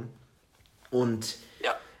 184-175 gewonnen. Und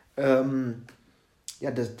das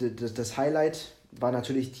Highlight war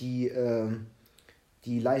natürlich die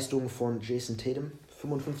Leistung von Jason Tatum,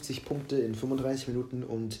 55 Punkte in 35 Minuten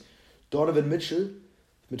und Donovan Mitchell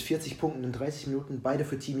mit 40 Punkten in 30 Minuten, beide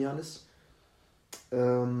für Team Giannis.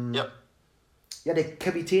 Der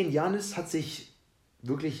Kapitän Giannis hat sich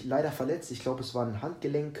wirklich leider verletzt. Ich glaube, es war eine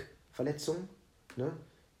Handgelenkverletzung, ne?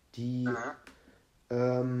 Die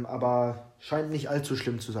aber scheint nicht allzu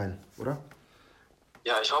schlimm zu sein, oder?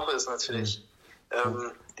 Ja, ich hoffe es natürlich.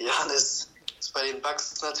 Giannis ist bei den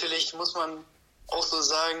Bucks natürlich, muss man auch so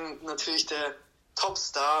sagen, natürlich der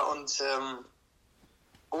Topstar und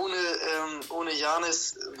ohne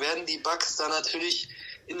Giannis werden die Bucks da natürlich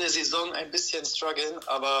in der Saison ein bisschen strugglen,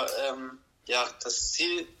 aber das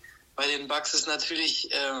Ziel bei den Bucks ist natürlich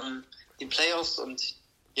die Playoffs und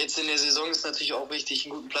jetzt in der Saison ist natürlich auch wichtig,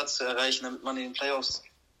 einen guten Platz zu erreichen, damit man in den Playoffs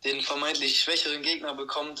den vermeintlich schwächeren Gegner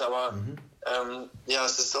bekommt, aber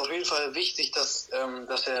es ist auf jeden Fall wichtig, dass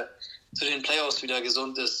er zu den Playoffs wieder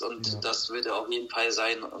gesund ist und das wird er auf jeden Fall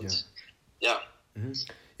sein und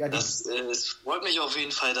es freut mich auf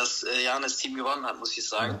jeden Fall, dass Giannis Team gewonnen hat, muss ich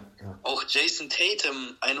sagen. Auch Jason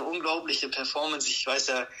Tatum, eine unglaubliche Performance. Ich weiß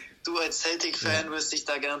ja, du als Celtic-Fan wirst dich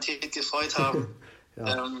da garantiert gefreut haben.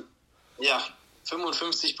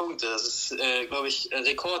 55 Punkte, das ist, glaube ich,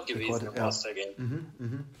 Rekord gewesen im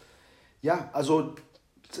All-Star-Game. Ja, also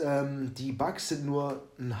die Bucks sind nur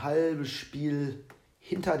ein halbes Spiel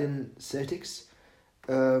hinter den Celtics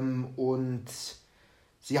und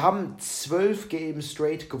sie haben 12 Games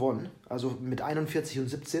straight gewonnen, also mit 41 und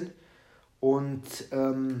 17 und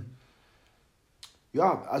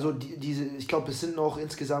also ich glaube, es sind noch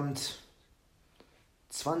insgesamt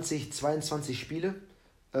 22 Spiele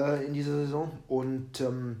in dieser Saison und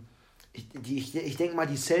ich denke mal,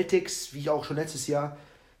 die Celtics, wie auch schon letztes Jahr,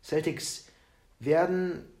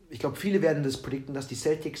 ich glaube, viele werden das predikten, dass die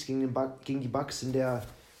Celtics gegen die Bucks in der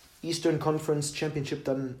Eastern Conference Championship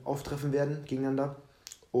dann auftreffen werden gegeneinander.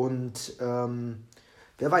 Und wer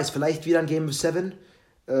weiß, vielleicht wieder ein Game 7,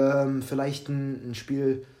 vielleicht ein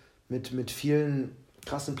Spiel mit vielen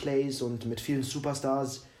krassen Plays und mit vielen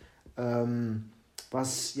Superstars,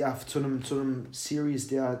 was zu einem Series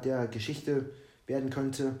der Geschichte werden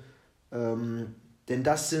könnte. Denn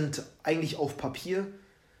das sind eigentlich auf Papier,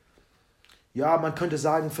 man könnte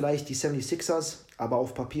sagen, vielleicht die 76ers, aber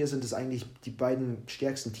auf Papier sind es eigentlich die beiden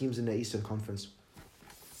stärksten Teams in der Eastern Conference.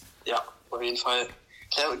 Ja, auf jeden Fall.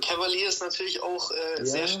 Cavaliers natürlich auch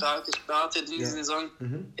sehr stark gestartet diese Saison,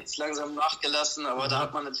 jetzt langsam nachgelassen, aber da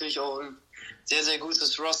hat man natürlich auch ein sehr, sehr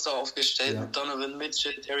gutes Roster aufgestellt mit Donovan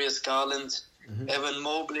Mitchell, Darius Garland, Evan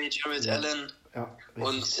Mobley, Jared Allen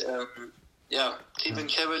und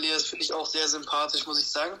Cleveland Cavaliers finde ich auch sehr sympathisch, muss ich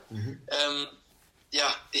sagen.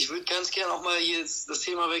 Ich würde ganz gerne auch mal hier das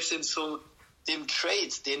Thema wechseln zu dem Trade,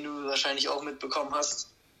 den du wahrscheinlich auch mitbekommen hast,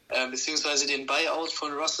 beziehungsweise den Buyout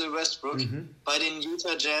von Russell Westbrook bei den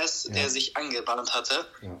Utah Jazz, der sich angebahnt hatte.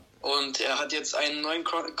 Ja. Und er hat jetzt einen neuen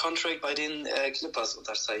Contract bei den Clippers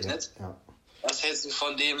unterzeichnet. Ja. Was hältst du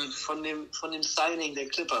von dem Signing der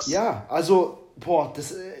Clippers? Ja, also,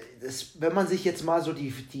 das, wenn man sich jetzt mal so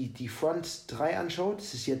die Front 3 anschaut,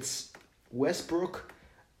 das ist jetzt Westbrook,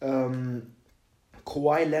 Kawhi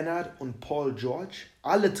Leonard und Paul George.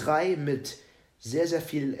 Alle drei mit sehr, sehr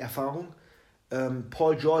viel Erfahrung.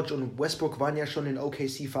 Paul George und Westbrook waren ja schon in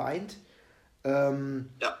OKC vereint.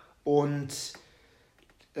 Und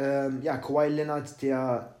Kawhi Leonard,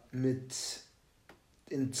 der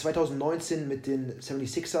in 2019 mit den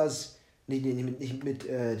 76ers, mit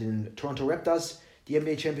den Toronto Raptors die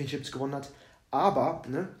NBA Championships gewonnen hat. Aber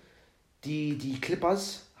die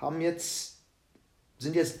Clippers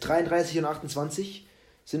sind jetzt 33 und 28,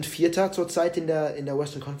 sind Vierter zurzeit in der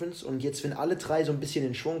Western Conference, und jetzt, wenn alle drei so ein bisschen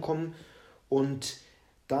in Schwung kommen und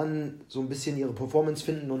dann so ein bisschen ihre Performance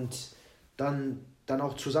finden und dann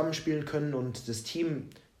auch zusammenspielen können und das Team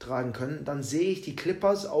tragen können, dann sehe ich die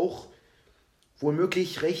Clippers auch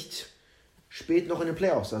womöglich recht spät noch in den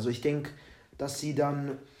Playoffs. Also ich denke, dass sie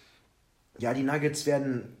dann, die Nuggets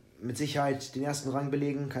werden mit Sicherheit den ersten Rang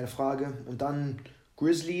belegen, keine Frage. Und dann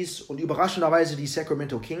Grizzlies und überraschenderweise die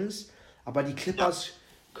Sacramento Kings. Aber die Clippers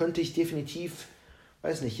könnte ich definitiv,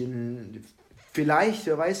 weiß nicht, vielleicht,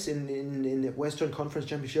 wer weiß, in der Western Conference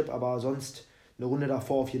Championship, aber sonst eine Runde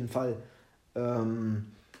davor auf jeden Fall.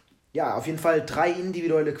 Auf jeden Fall 3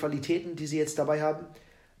 individuelle Qualitäten, die sie jetzt dabei haben.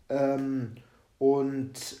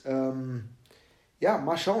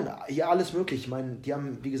 Mal schauen. Hier alles möglich. Ich meine, die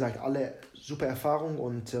haben, wie gesagt, alle super Erfahrung,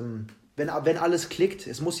 und wenn alles klickt,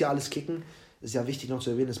 es muss ja alles klicken, ist ja wichtig noch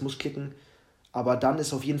zu erwähnen, es muss klicken, aber dann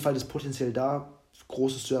ist auf jeden Fall das Potenzial da,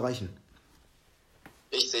 Großes zu erreichen.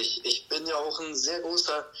 Richtig. Ich bin ja auch ein sehr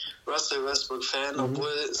großer Russell Westbrook-Fan,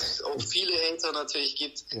 obwohl es auch viele Hater natürlich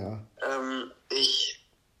gibt. Ja. Ich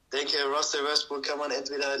denke, Russell Westbrook kann man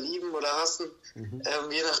entweder lieben oder hassen,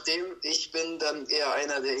 je nachdem. Ich bin dann eher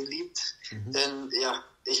einer, der ihn liebt, denn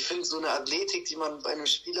ich finde, so eine Athletik, die man bei einem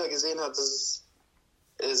Spieler gesehen hat, das ist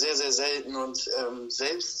sehr, sehr selten, und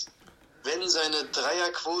selbst wenn seine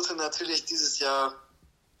Dreierquote natürlich dieses Jahr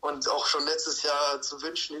und auch schon letztes Jahr zu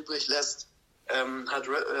wünschen übrig lässt, hat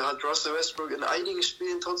Russell Westbrook in einigen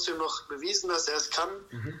Spielen trotzdem noch bewiesen, dass er es kann.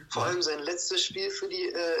 Vor allem sein letztes Spiel für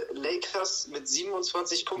die Lakers mit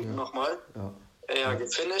 27 Punkten nochmal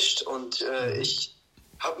gefinisht, und ich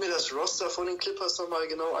habe mir das Roster von den Clippers nochmal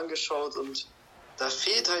genau angeschaut, und da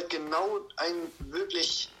fehlt halt genau ein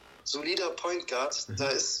wirklich solider Point Guard. Da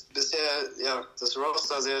ist bisher das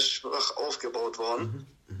Roster sehr schwach aufgebaut worden.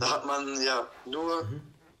 Da hat man nur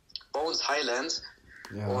Bones Highland.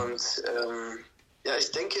 Und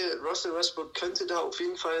ich denke, Russell Westbrook könnte da auf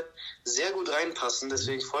jeden Fall sehr gut reinpassen,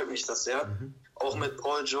 deswegen freut mich das sehr. Auch mit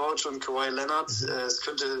Paul George und Kawhi Leonard, es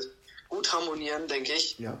könnte gut harmonieren, denke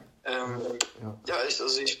ich. Ich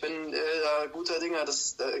bin da guter Dinge,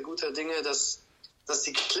 dass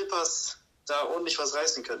die Clippers da ordentlich was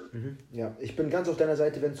reißen können. Ja, ich bin ganz auf deiner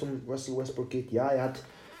Seite, wenn es um Russell Westbrook geht. Ja, er hat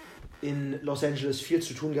in Los Angeles viel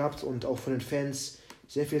zu tun gehabt und auch von den Fans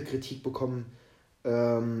sehr viel Kritik bekommen.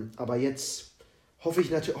 Aber jetzt hoffen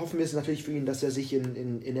wir es natürlich für ihn, dass er sich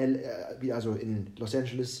in Los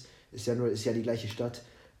Angeles, ist ja die gleiche Stadt,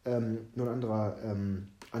 nur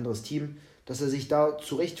ein anderes Team, dass er sich da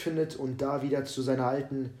zurechtfindet und da wieder zu seiner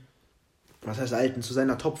zu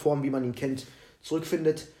seiner Topform, wie man ihn kennt,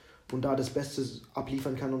 zurückfindet und da das Beste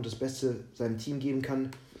abliefern kann und das Beste seinem Team geben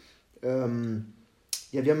kann. Wir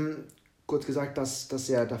haben kurz gesagt, dass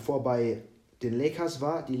er davor bei den Lakers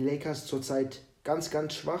war. Die Lakers zurzeit ganz,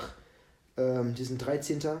 ganz schwach. Die sind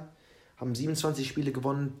 13. Haben 27 Spiele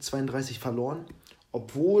gewonnen, 32 verloren.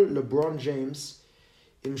 Obwohl LeBron James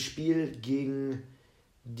im Spiel gegen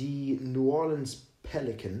die New Orleans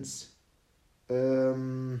Pelicans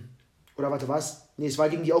es war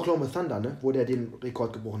gegen die Oklahoma Thunder, ne? Wo der den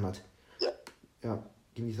Rekord gebrochen hat. Ja,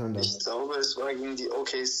 gegen die Thunder. Ich glaube, es war gegen die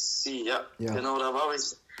OKC, ja. Genau, da habe ich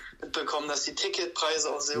mitbekommen, dass die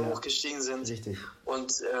Ticketpreise auch sehr hoch gestiegen sind. Richtig.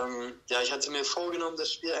 Und ich hatte mir vorgenommen,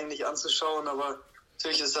 das Spiel eigentlich anzuschauen, aber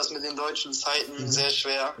natürlich ist das mit den deutschen Zeiten sehr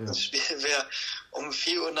schwer. Ja. Das Spiel wäre um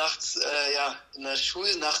 4 Uhr nachts in der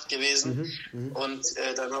Schulnacht gewesen. Und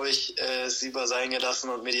dann habe ich es lieber sein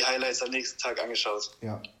gelassen und mir die Highlights am nächsten Tag angeschaut.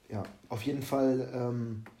 Ja, auf jeden Fall.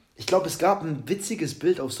 Ich glaube, es gab ein witziges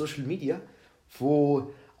Bild auf Social Media,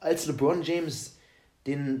 wo als LeBron James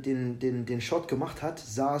den Shot gemacht hat,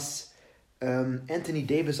 saß Anthony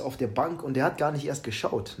Davis auf der Bank und der hat gar nicht erst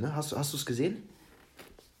geschaut. Ne? Hast du es gesehen?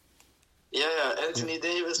 Ja, Anthony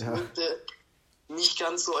Davis wirkte nicht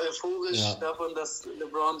ganz so euphorisch davon, dass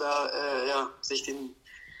LeBron da sich den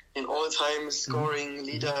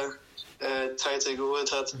All-Time-Scoring-Leader-Title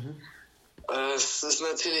geholt hat. Es ist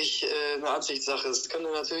natürlich eine Ansichtssache. Es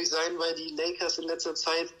könnte natürlich sein, weil die Lakers in letzter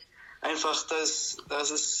Zeit einfach es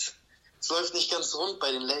läuft nicht ganz rund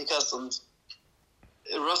bei den Lakers und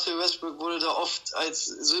Russell Westbrook wurde da oft als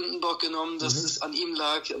Sündenbock genommen, dass es an ihm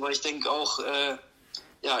lag. Aber ich denke auch,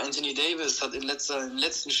 Anthony Davis hat in den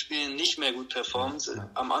letzten Spielen nicht mehr gut performt.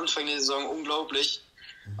 Am Anfang der Saison unglaublich.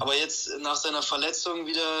 Aber jetzt nach seiner Verletzung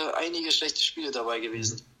wieder einige schlechte Spiele dabei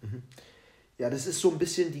gewesen. Ja, das ist so ein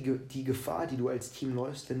bisschen die Gefahr, die du als Team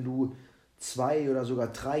läufst, wenn du 2 oder sogar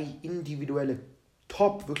 3 individuelle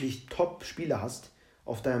wirklich Top-Spieler hast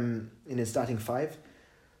in den Starting 5,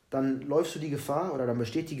 dann läufst du die Gefahr oder dann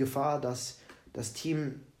besteht die Gefahr, dass das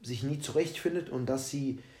Team sich nie zurechtfindet und dass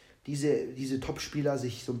sie diese Top-Spieler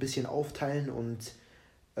sich so ein bisschen aufteilen und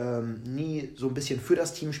nie so ein bisschen für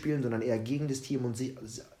das Team spielen, sondern eher gegen das Team und sich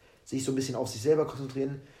so ein bisschen auf sich selber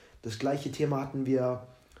konzentrieren. Das gleiche Thema hatten wir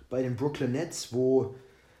bei den Brooklyn Nets, wo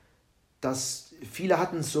viele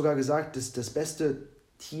hatten es sogar gesagt, dass das beste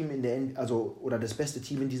Team das beste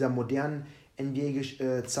Team in dieser modernen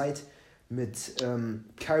NBA-Zeit mit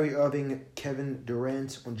Kyrie Irving, Kevin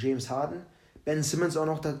Durant und James Harden, Ben Simmons auch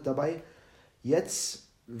noch dabei. Jetzt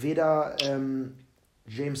weder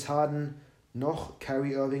James Harden noch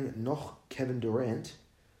Kyrie Irving noch Kevin Durant.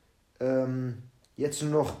 Jetzt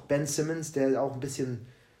nur noch Ben Simmons, der auch ein bisschen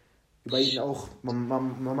über ihn auch,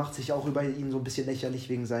 man macht sich auch über ihn so ein bisschen lächerlich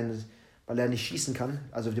weil er nicht schießen kann,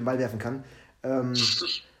 also den Ball werfen kann.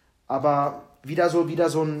 Aber wieder so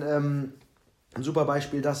ein super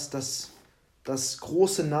Beispiel, dass 3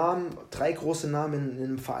 große Namen in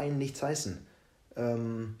einem Verein nichts heißen.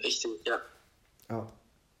 Richtig, ja.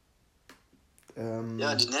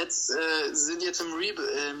 Die Nets sind jetzt im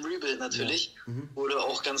Rebuild natürlich. Wurde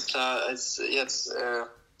auch ganz klar als jetzt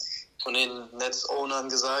von den Nets-Ownern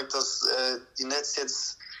gesagt, dass die Nets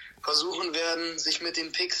jetzt versuchen werden, sich mit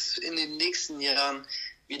den Picks in den nächsten Jahren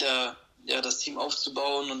wieder das Team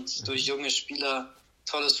aufzubauen und durch junge Spieler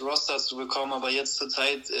tolles Roster zu bekommen. Aber jetzt zur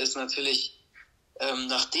Zeit ist natürlich,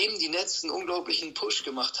 nachdem die Nets einen unglaublichen Push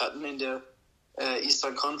gemacht hatten in der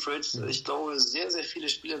Eastern Conference, ich glaube, sehr, sehr viele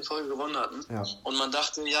Spiele in Folge gewonnen hatten. Ja. Und man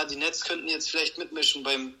dachte, die Nets könnten jetzt vielleicht mitmischen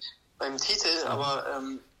beim Titel, aber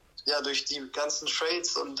durch die ganzen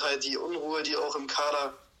Trades und halt die Unruhe, die auch im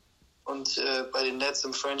Kader und bei den Nets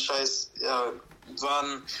im Franchise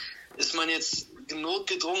ist man jetzt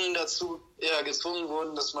notgedrungen dazu gezwungen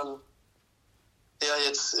worden, dass man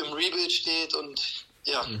jetzt im Rebuild steht und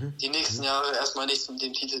die nächsten Jahre erstmal nichts mit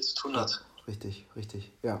dem Titel zu tun hat. Richtig,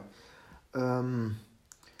 ja.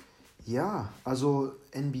 Also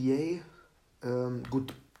NBA,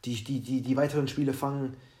 gut, die weiteren Spiele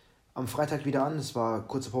fangen am Freitag wieder an. Es war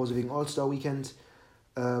kurze Pause wegen All-Star-Weekend.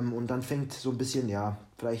 Und dann fängt so ein bisschen,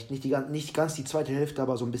 vielleicht nicht ganz die zweite Hälfte,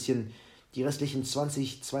 aber so ein bisschen die restlichen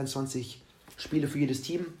 20, 22 Spiele für jedes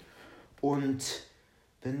Team. Und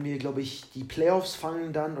wenn wir, glaube ich, die Playoffs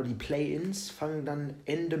fangen dann, oder die Play-Ins fangen dann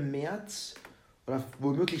Ende März oder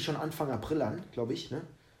womöglich schon Anfang April an, glaube ich, ne?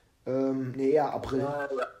 Eher April. Ja.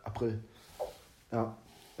 April. Ja.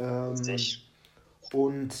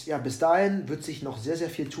 Und bis dahin wird sich noch sehr,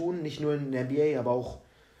 sehr viel tun, nicht nur in der NBA, aber auch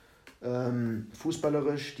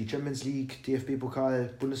fußballerisch, die Champions League,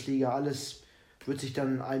 DFB-Pokal, Bundesliga, alles wird sich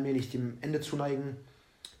dann allmählich dem Ende zuneigen.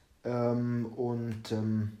 Ich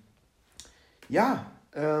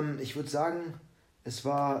würde sagen,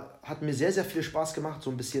 hat mir sehr, sehr viel Spaß gemacht,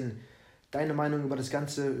 so ein bisschen deine Meinung über das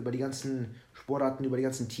Ganze, über die ganzen Sportarten, über die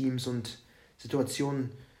ganzen Teams und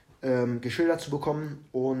Situationen geschildert zu bekommen.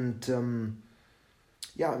 Und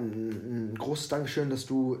ein großes Dankeschön, dass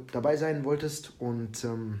du dabei sein wolltest. Und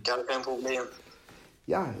gar kein Problem.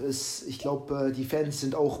 Ich glaube, die Fans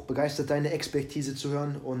sind auch begeistert, deine Expertise zu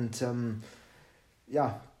hören. Und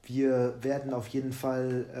wir werden auf jeden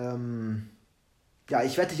Fall,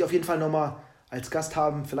 ich werde dich auf jeden Fall nochmal als Gast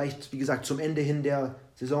haben, vielleicht, wie gesagt, zum Ende hin der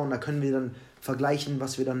Saison. Da können wir dann vergleichen,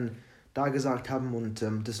 was wir dann da gesagt haben und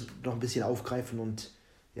das noch ein bisschen aufgreifen und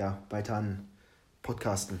weiter an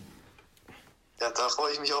podcasten. Ja, da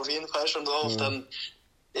freue ich mich auf jeden Fall schon drauf. Dann,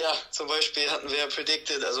 zum Beispiel hatten wir ja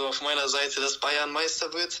predicted, also auf meiner Seite, dass Bayern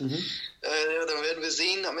Meister wird. Dann werden wir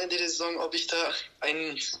sehen am Ende der Saison, ob ich da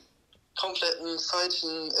einen kompletten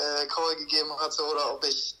falschen Call gegeben hatte oder ob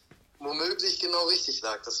ich womöglich genau richtig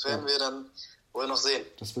lag. Das werden wir dann Wollen noch sehen.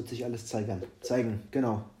 Das wird sich alles zeigen,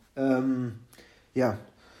 genau. Ja,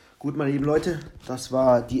 gut, meine lieben Leute, das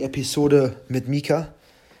war die Episode mit Mika.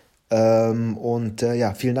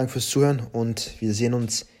 Vielen Dank fürs Zuhören und wir sehen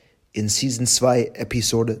uns in Season 2,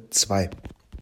 Episode 2.